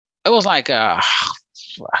It was like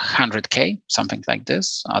 100K, something like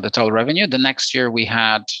this, the total revenue. The next year we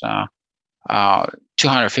had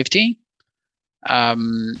 250.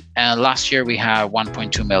 And last year we had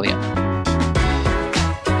 1.2 million.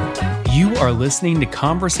 You are listening to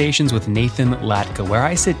Conversations with Nathan Latka, where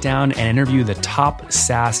I sit down and interview the top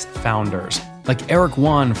SaaS founders, like Eric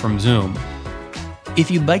Yuan from Zoom.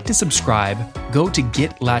 If you'd like to subscribe, go to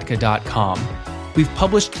getlatka.com. We've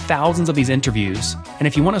published thousands of these interviews, and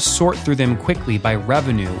if you want to sort through them quickly by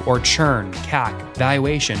revenue or churn, CAC,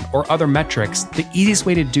 valuation, or other metrics, the easiest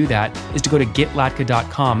way to do that is to go to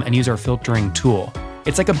getlatka.com and use our filtering tool.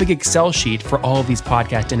 It's like a big Excel sheet for all of these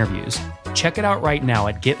podcast interviews. Check it out right now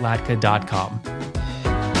at getlatka.com.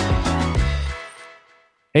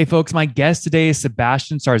 Hey folks, my guest today is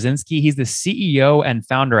Sebastian Starzyński. He's the CEO and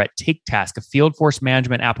founder at TakeTask, a field force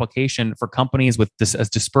management application for companies with a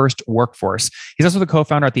dispersed workforce. He's also the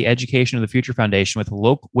co-founder at the Education of the Future Foundation,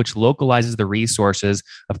 which localizes the resources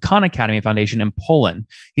of Khan Academy Foundation in Poland.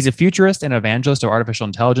 He's a futurist and evangelist of artificial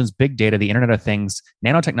intelligence, big data, the Internet of Things,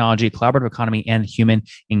 nanotechnology, collaborative economy, and human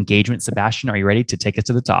engagement. Sebastian, are you ready to take us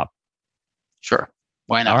to the top? Sure.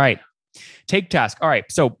 Why not? All right. TakeTask. All right.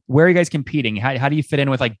 So where are you guys competing? How do you fit in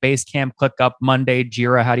with like Basecamp, ClickUp, Monday,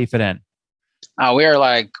 Jira? How do you fit in? We are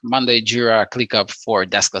like Monday, Jira, ClickUp for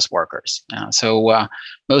deskless workers. So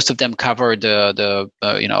most of them cover the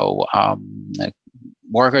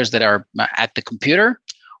workers that are at the computer.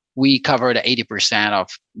 We cover the 80% of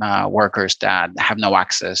workers that have no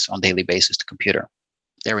access on daily basis to computer.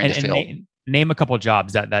 They're in the field. Name a couple of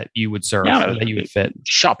jobs that you would serve, that you would fit.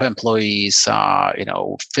 Shop employees,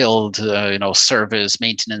 field, service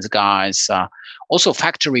maintenance guys, also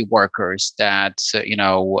factory workers that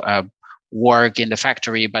work in the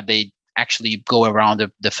factory, but they actually go around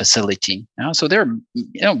the facility. So they're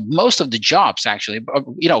most of the jobs actually.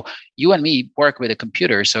 You and me work with a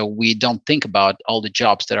computer, so we don't think about all the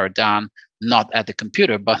jobs that are done not at the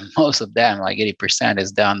computer, but most of them, like 80%,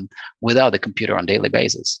 is done without the computer on a daily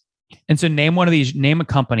basis. And so name a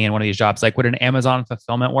company in one of these jobs. Like would an Amazon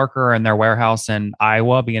fulfillment worker in their warehouse in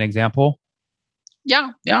Iowa be an example?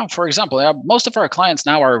 Yeah. For example, most of our clients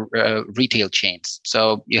now are retail chains.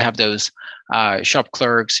 So you have those shop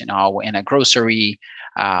clerks, in a grocery.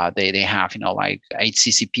 They have like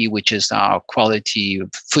HCCP, which is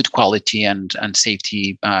food quality and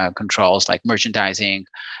safety controls, like merchandising,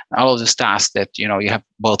 all of the tasks that you have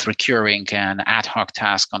both recurring and ad hoc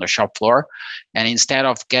tasks on the shop floor. And instead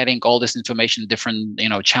of getting all this information, different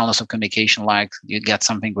channels of communication, like you get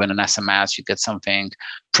something with an SMS, you get something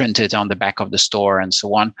printed on the back of the store, and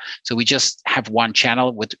so on. So we just have one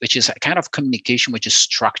channel which is a kind of communication which is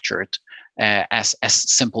structured as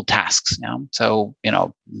simple tasks. So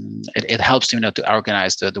it helps to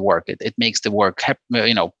organize the work. It makes the work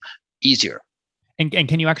easier. And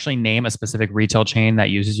can you actually name a specific retail chain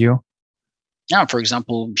that uses you? Yeah, for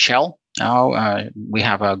example, Shell. We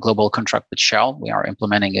have a global contract with Shell. We are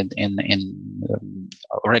implementing it in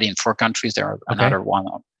already in 4 countries. There are another one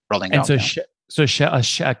rolling out. So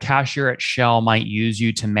a cashier at Shell might use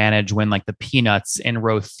you to manage when like the peanuts in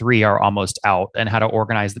row 3 are almost out, and how to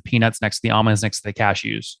organize the peanuts next to the almonds next to the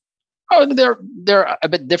cashews. Oh, they're a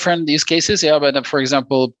bit different use cases, yeah. But for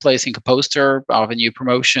example, placing a poster of a new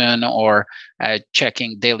promotion, or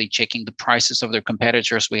checking the prices of their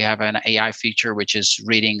competitors. We have an AI feature which is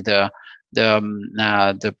reading the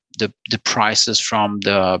prices from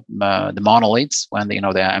the monoliths when the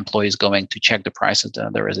employee is going to check the prices.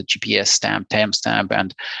 There is a GPS stamp,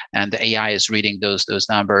 timestamp, and the AI is reading those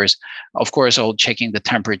numbers. Of course, all checking the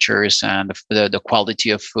temperatures and the quality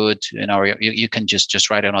of food. You can just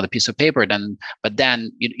write it on a piece of paper. But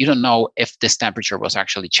then you don't know if this temperature was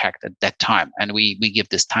actually checked at that time, and we give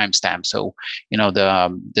this timestamp. So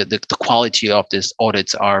the quality of these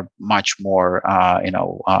audits are much more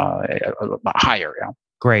higher. Yeah.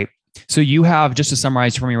 Great. So you have, just to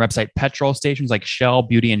summarize from your website, petrol stations like Shell,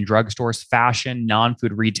 beauty and drugstores, fashion,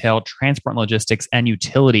 non-food retail, transport and logistics, and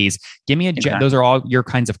utilities. Give me those are all your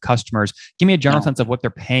kinds of customers. Give me a general sense of what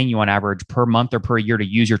they're paying you on average per month or per year to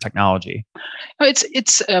use your technology.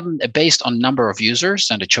 It's based on number of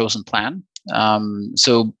users and a chosen plan.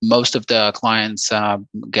 So most of the clients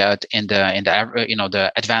get in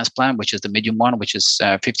the advanced plan, which is the medium one, which is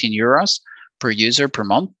 15 euros per user per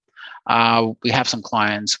month. We have some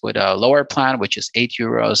clients with a lower plan, which is 8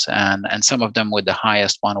 euros, and some of them with the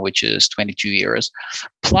highest one, which is 22 euros,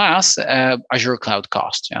 plus Azure cloud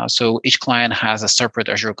cost. So each client has a separate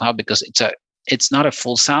Azure cloud because it's a it's not a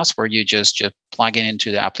full SaaS where you just plug it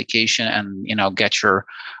into the application and get your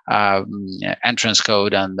entrance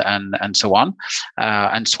code and so on,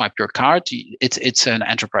 and swipe your card. It's an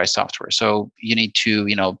enterprise software, so you need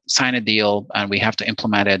to sign a deal, and we have to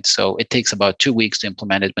implement it. So it takes about 2 weeks to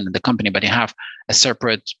implement it within the company, but you have a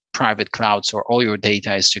separate private cloud, so all your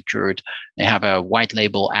data is secured. They have a white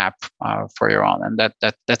label app for your own, and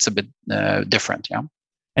that's a bit different, yeah.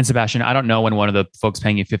 And Sebastian, I don't know when one of the folks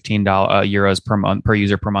paying you €15 per month per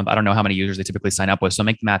user per month. I don't know how many users they typically sign up with. So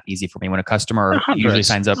make the math easy for me. When a customer usually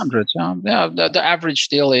signs up, hundreds, yeah. The average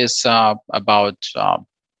deal is about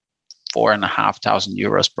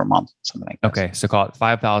 €4,500 per month, something like that. Okay, so call it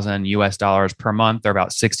 $5,000 per month, or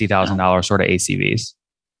about $60,000 sort of ACVs.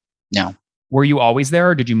 Yeah. Were you always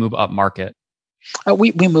there, or did you move up market?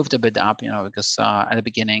 We moved a bit up, because at the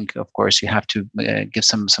beginning, of course, you have to give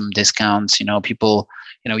some discounts. People,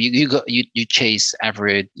 you chase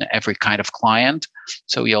every kind of client.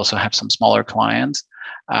 So we also have some smaller clients,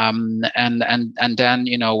 and then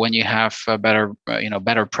when you have a better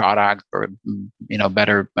product, or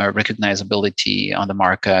better recognizability on the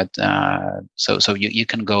market, so you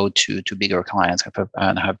can go to bigger clients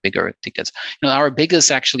and have bigger tickets. Our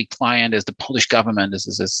biggest actually client is the Polish government. This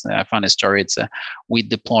is a funny story. It's we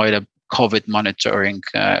deployed a COVID monitoring,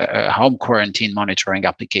 home quarantine monitoring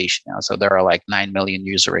application. So there are like 9 million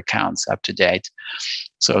user accounts up to date.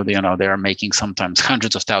 So they are making sometimes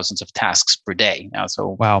hundreds of thousands of tasks per day.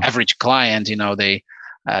 So wow. Average client, they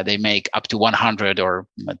make up to 100 or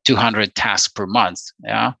 200 tasks per month.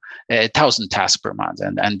 1,000 tasks per month,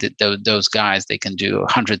 and those guys, they can do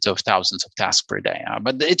hundreds of thousands of tasks per day.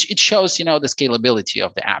 But it shows the scalability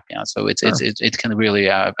of the app. So it can really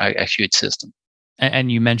a huge system.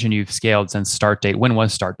 And you mentioned you've scaled since start date. When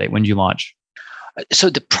was start date? When did you launch?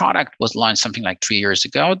 So the product was launched something like 3 years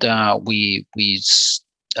ago. What about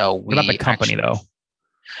the company though?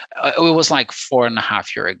 It was like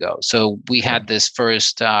 4.5 years ago. So we had this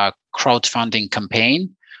first crowdfunding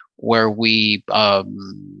campaign where we got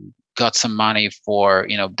some money for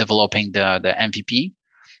developing the MVP,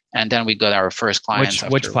 and then we got our first clients.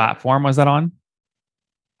 Which platform was that on?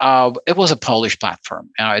 It was a Polish platform.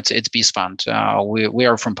 It's BizFund. We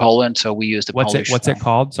are from Poland, so we use the Polish. What's it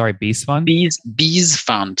called? Sorry, BizFund.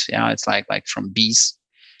 BizFund. Yeah, it's like from bees.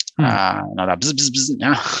 Not a bzz, bzz, bzz,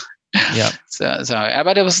 yeah. Yeah. So,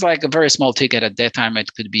 but it was like a very small ticket at that time.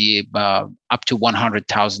 It could be up to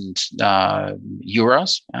 100,000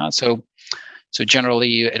 euros. So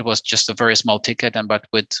generally, it was just a very small ticket. But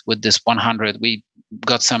with this 100, we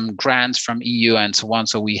got some grants from EU and so on.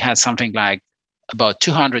 So we had something like about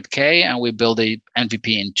 200K, and we built a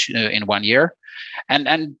MVP in 1 year.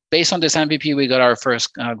 And based on this MVP, we got our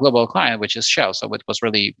first global client, which is Shell. So it was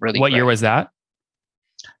really, really What great. year was that?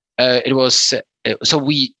 It was so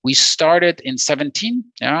we started in 17,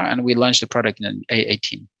 and we launched the product in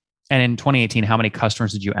 18. And in 2018, how many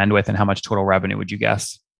customers did you end with, and how much total revenue would you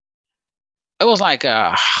guess? It was like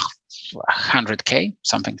 100K,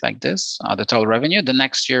 something like this, the total revenue. The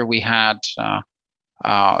next year we had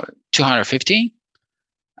 250.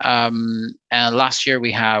 And last year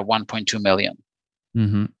we had 1.2 million.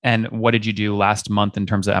 Mm-hmm. And what did you do last month in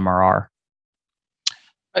terms of MRR?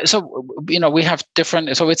 So, we have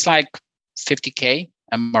different, so it's like 50K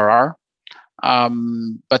MRR.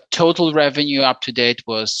 But total revenue up to date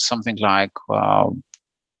was something like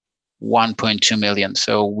 1.2 million.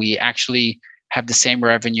 So we actually have the same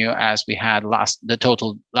revenue as we had the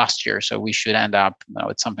total last year. So we should end up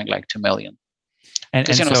with something like 2 million. And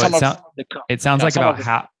so it sounds like about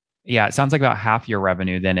half. Yeah, it sounds like about half your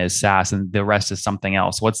revenue then is SaaS, and the rest is something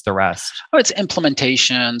else. What's the rest? Oh, it's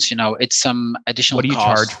implementations. It's some additional. What do you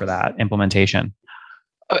costs. Charge for that implementation?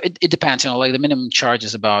 It depends. Like the minimum charge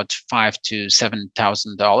is about $5,000 to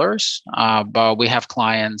 $7,000. But we have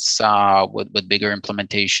clients with bigger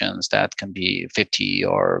implementations that can be $50,000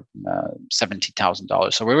 or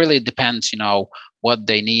 $70,000. So it really depends. What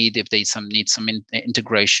they need, if they need some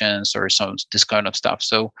integrations or this kind of stuff.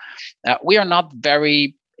 So we are not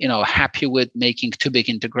very happy with making too big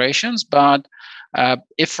integrations, but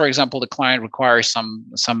if, for example, the client requires some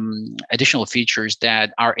additional features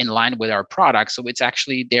that are in line with our product, so it's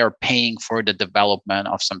actually they are paying for the development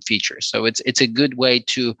of some features. So it's a good way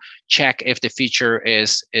to check if the feature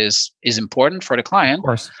is important for the client. Of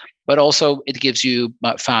course. But also it gives you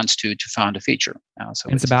funds to fund a feature.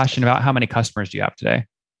 And Sebastian, about how many customers do you have today?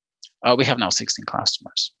 We have now 16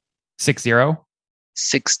 customers. 60?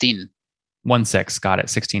 16. 16, got it.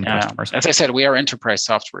 16 customers. As I said, we are enterprise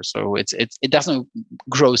software, so it doesn't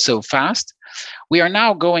grow so fast. We are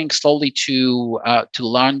now going slowly to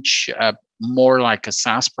launch more like a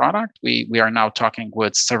SaaS product. We are now talking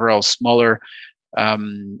with several smaller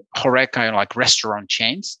HoReCa like restaurant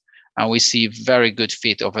chains. And we see very good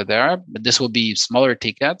fit over there. But this will be smaller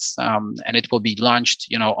tickets, and it will be launched,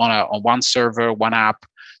 on one server, one app,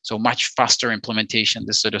 so much faster implementation,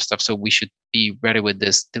 this sort of stuff. So we should be ready with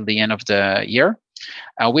this till the end of the year.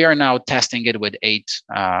 We are now testing it with 8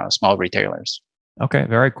 small retailers. Okay,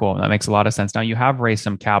 very cool. That makes a lot of sense. Now you have raised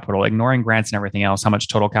some capital, ignoring grants and everything else. How much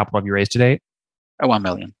total capital have you raised to date? 1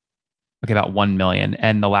 million. Okay, about 1 million.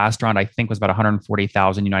 And the last round, I think, was about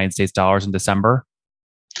 140,000 United States dollars in December.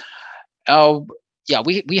 Oh, yeah,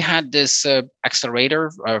 we had this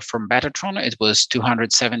accelerator from Betatron. It was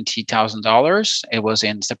 $270,000. It was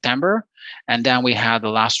in September. And then we had the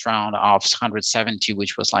last round of 170,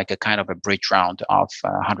 which was like a kind of a bridge round of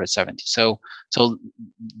 170. So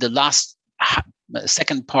the last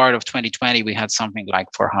second part of 2020, we had something like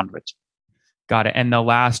 400. Got it. And the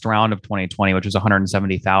last round of 2020, which was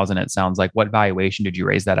 170,000, it sounds like, what valuation did you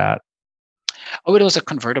raise that at? Oh, it was a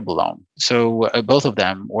convertible loan. So both of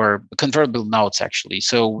them were convertible notes, actually.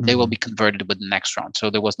 So they will be converted with the next round.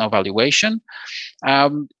 So there was no valuation.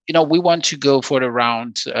 We want to go for the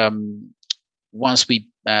round once we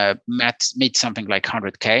meet something like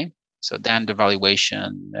 100K. So then the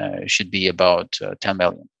valuation should be about 10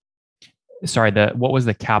 million. Sorry, what was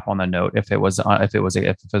the cap on the note if it was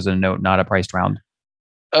a note, not a priced round?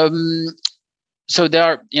 So there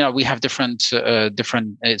are, we have different. So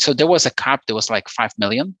there was a cap. There was like 5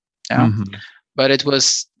 million. Yeah, but it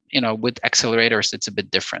was, with accelerators, it's a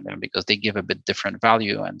bit different because they give a bit different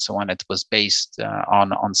value and so on. It was based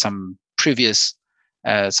on some previous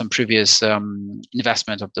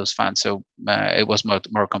investment of those funds. So it was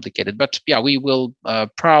more complicated. But yeah, we will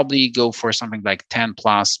probably go for something like 10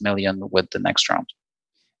 plus million with the next round.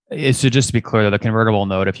 So just to be clear, the convertible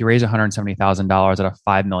note, if you raise $170,000 at a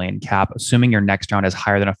 5 million cap, assuming your next round is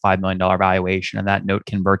higher than a $5 million valuation and that note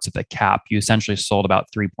converts at the cap, you essentially sold about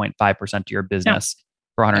 3.5% of your business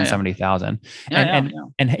for 170,000. And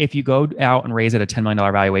if you go out and raise at a $10 million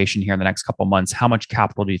valuation here in the next couple of months, how much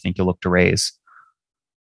capital do you think you'll look to raise?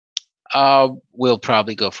 We'll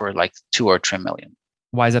probably go for like 2 or 3 million.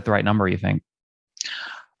 Why is that the right number, you think?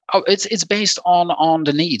 Oh, it's based on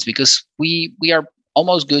the needs, because we are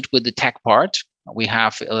almost good with the tech part. We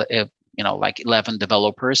have like 11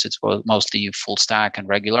 developers. It's mostly full stack and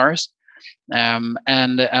regulars, and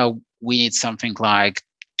we need something like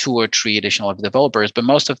 2 or 3 additional developers. But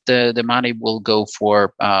most of the money will go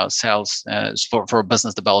for sales, for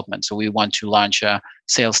business development. So we want to launch a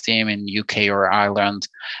sales team in UK or Ireland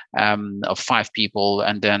of 5 people,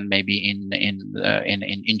 and then maybe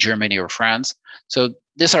in Germany or France. So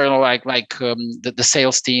these are like the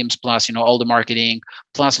sales teams plus all the marketing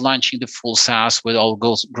plus launching the full SaaS with all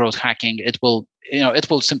growth hacking. It will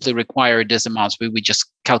simply require this amounts. We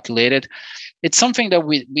just calculate it. It's something that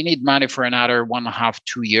we need money for another 1.5-2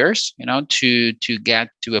 years, to get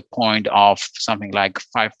to a point of something like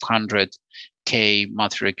 500K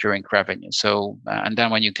monthly recurring revenue. So and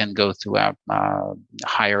then when you can go through a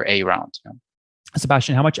higher A round.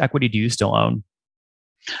 Sebastian, how much equity do you still own?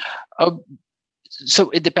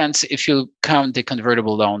 So it depends if you count the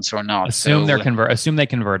convertible loans or not. Assume they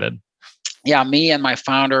converted. Yeah, me and my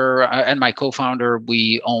founder and my co-founder,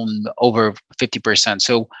 we own over 50%.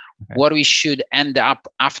 So what we should end up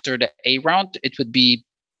after the A round, it would be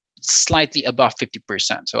slightly above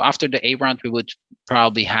 50%. So after the A round, we would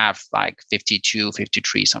probably have like 52,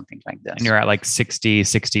 53, something like that. And you're at like 60,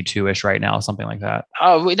 62-ish right now, something like that.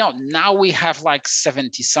 Now we have like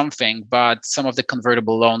 70 something, but some of the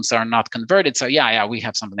convertible loans are not converted. So yeah, we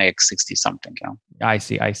have something like 60 something. Yeah. I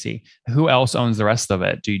see. Who else owns the rest of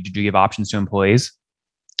it? Do you give options to employees?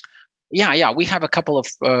 Yeah. We have a couple of,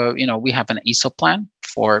 we have an ESOP plan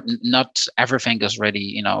for not everything is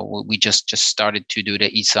ready. We just started to do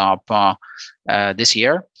the ESOP this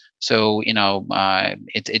year. So,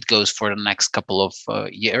 it goes for the next couple of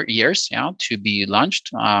years, to be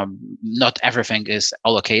launched. Not everything is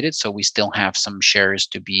allocated. So we still have some shares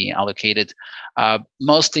to be allocated,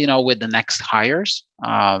 mostly, with the next hires.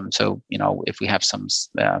 So, if we have some,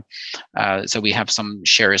 so we have some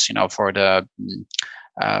shares, for the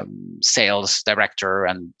sales director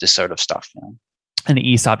and this sort of stuff. And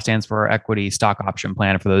the ESOP stands for Equity Stock Option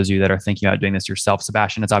Plan. For those of you that are thinking about doing this yourself,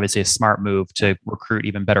 Sebastian, it's obviously a smart move to recruit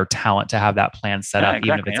even better talent to have that plan set up, exactly,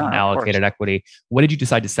 even if it's unallocated equity. What did you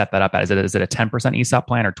decide to set that up at? Is it a 10% ESOP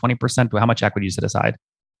plan or 20%? How much equity did you set aside?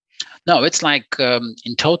 No, it's like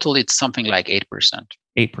in total, it's something like 8%.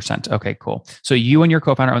 8%. Okay, cool. So you and your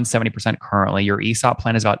co-founder own 70% currently. Your ESOP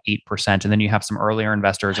plan is about 8%, and then you have some earlier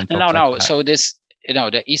investors and no. So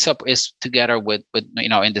The ESOP is together with in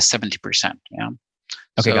the 70%. Yeah.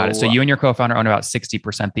 Okay, got it. So you and your co-founder own about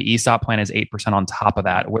 60%. The ESOP plan is 8% on top of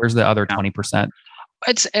that. Where's the other 20%?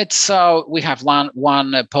 It's we have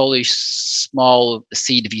one Polish small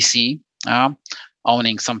seed VC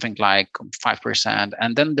owning something like 5%,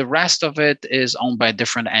 and then the rest of it is owned by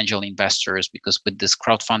different angel investors, because with this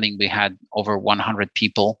crowdfunding we had over 100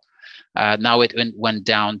 people. Now it went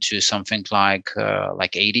down to something like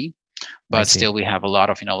 80, but still we have a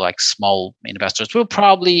lot of small investors. We'll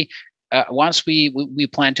probably once we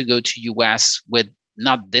plan to go to US with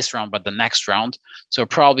not this round but the next round, so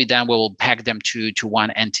probably then we will pack them to one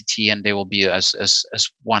entity, and they will be as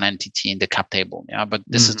one entity in the cap table. Yeah, but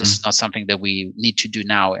this is not something that we need to do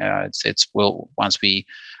now. Once we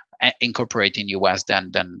incorporate in US,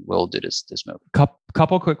 then we'll do this move.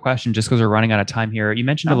 Couple quick questions, just because we're running out of time here. You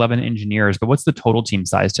mentioned 11 engineers, but what's the total team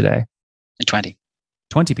size today? 20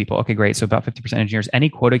 people. Okay, great. So about 50% engineers. Any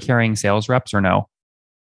quota carrying sales reps or no?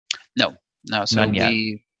 No. So not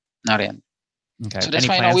yet. Okay. So that's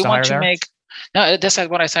why we want to make. No, that's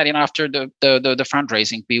what I said. After the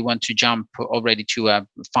fundraising, we want to jump already to a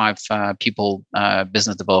 5 people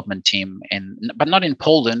business development team but not in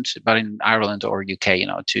Poland, but in Ireland or UK.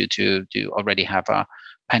 To already have a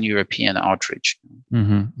pan-European outreach.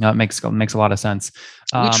 That makes a lot of sense.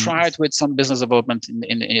 We tried with some business development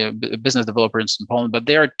in business developers in Poland, but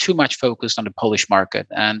they are too much focused on the Polish market,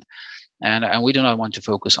 and we do not want to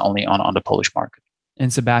focus only on the Polish market.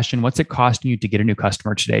 And Sebastian, what's it costing you to get a new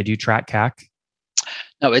customer today? Do you track CAC?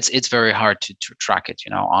 No, it's very hard to track it,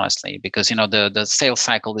 honestly, because the sales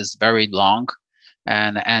cycle is very long,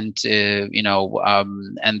 and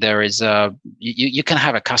there is you can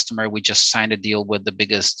have a customer. We just signed a deal with the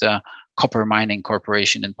biggest copper mining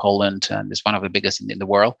corporation in Poland, and it's one of the biggest in the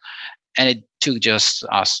world, and it took just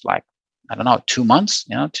us 2 months,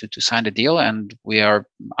 to sign the deal. And we are,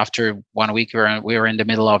 after 1 week, we are in the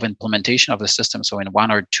middle of implementation of the system. So in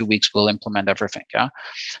 1 or 2 weeks, we'll implement everything. Yeah.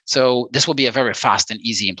 So this will be a very fast and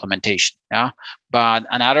easy implementation. Yeah. But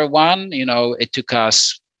another one, it took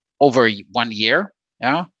us over 1 year.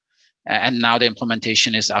 Yeah. And now the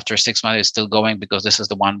implementation is, after 6 months, is still going, because this is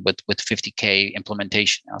the one with 50K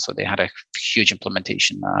implementation. So they had a huge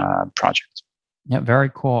implementation project. Yeah, very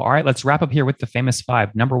cool. All right, let's wrap up here with the famous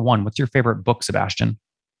 5. Number 1, what's your favorite book, Sebastian?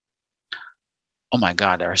 Oh my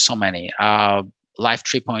God, there are so many. Life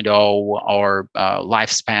 3.0 or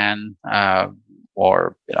Lifespan,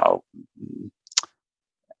 or oh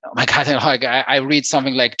my God, I read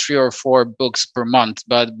something like 3 or 4 books per month.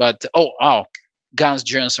 But Guns,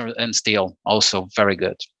 Germs, and Steel, also very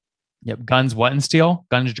good. Yep, Guns, what, and Steel?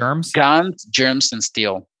 Guns, Germs? Guns, Germs, and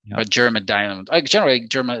Steel. Yep. Or Jared Diamond. Generally,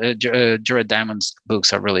 Jared Diamond's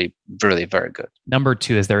books are really, really very good. Number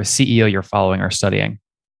 2, is there a CEO you're following or studying?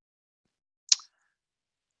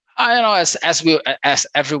 I don't know, as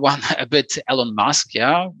everyone, a bit Elon Musk,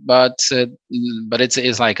 yeah, but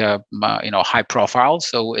it's like a high profile,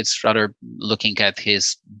 so it's rather looking at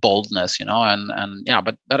his boldness, and yeah,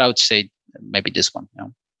 but I would say maybe this one.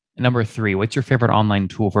 Number 3, what's your favorite online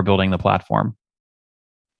tool for building the platform?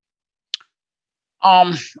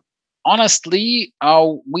 Honestly,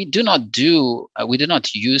 we do not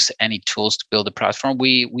use any tools to build the platform.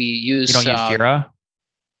 We use. You don't use Jira?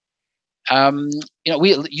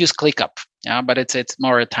 We use ClickUp, but it's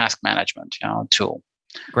more a task management, tool.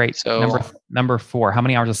 Great. So number 4, how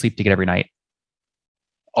many hours of sleep do you get every night?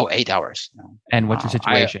 8 hours. And what's your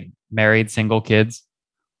situation? Married, single, kids?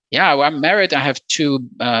 Yeah, well, I'm married. I have 2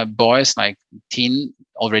 boys,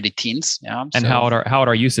 already teens. Yeah. And how old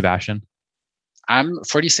are you, Sebastian? I'm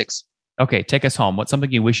 46. Okay, take us home. What's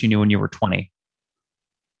something you wish you knew when you were 20?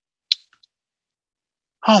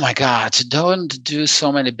 Oh my God, don't do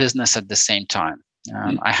so many business at the same time.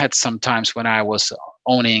 I had some times when I was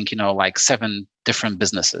owning, 7 different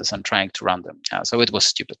businesses and trying to run them. So it was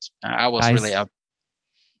stupid. I was really a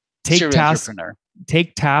serial entrepreneur.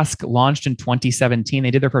 Take Task launched in 2017.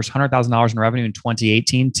 They did their first $100,000 in revenue in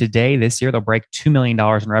 2018. Today, this year, they'll break $2 million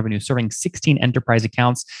in revenue, serving 16 enterprise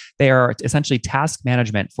accounts. They are essentially task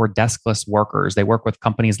management for deskless workers. They work with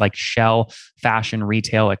companies like Shell, fashion,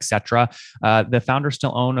 retail, etc. The founders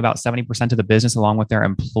still own about 70% of the business, along with their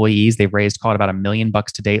employees. They've raised, call it, about $1 million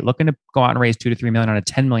to date, looking to go out and raise $2 to $3 million on a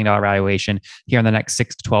 $10 million valuation here in the next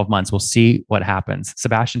 6 to 12 months. We'll see what happens.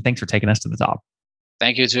 Sebastian, thanks for taking us to the top.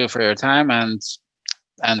 Thank you too for your time and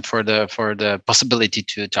for the possibility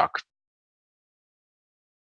to talk.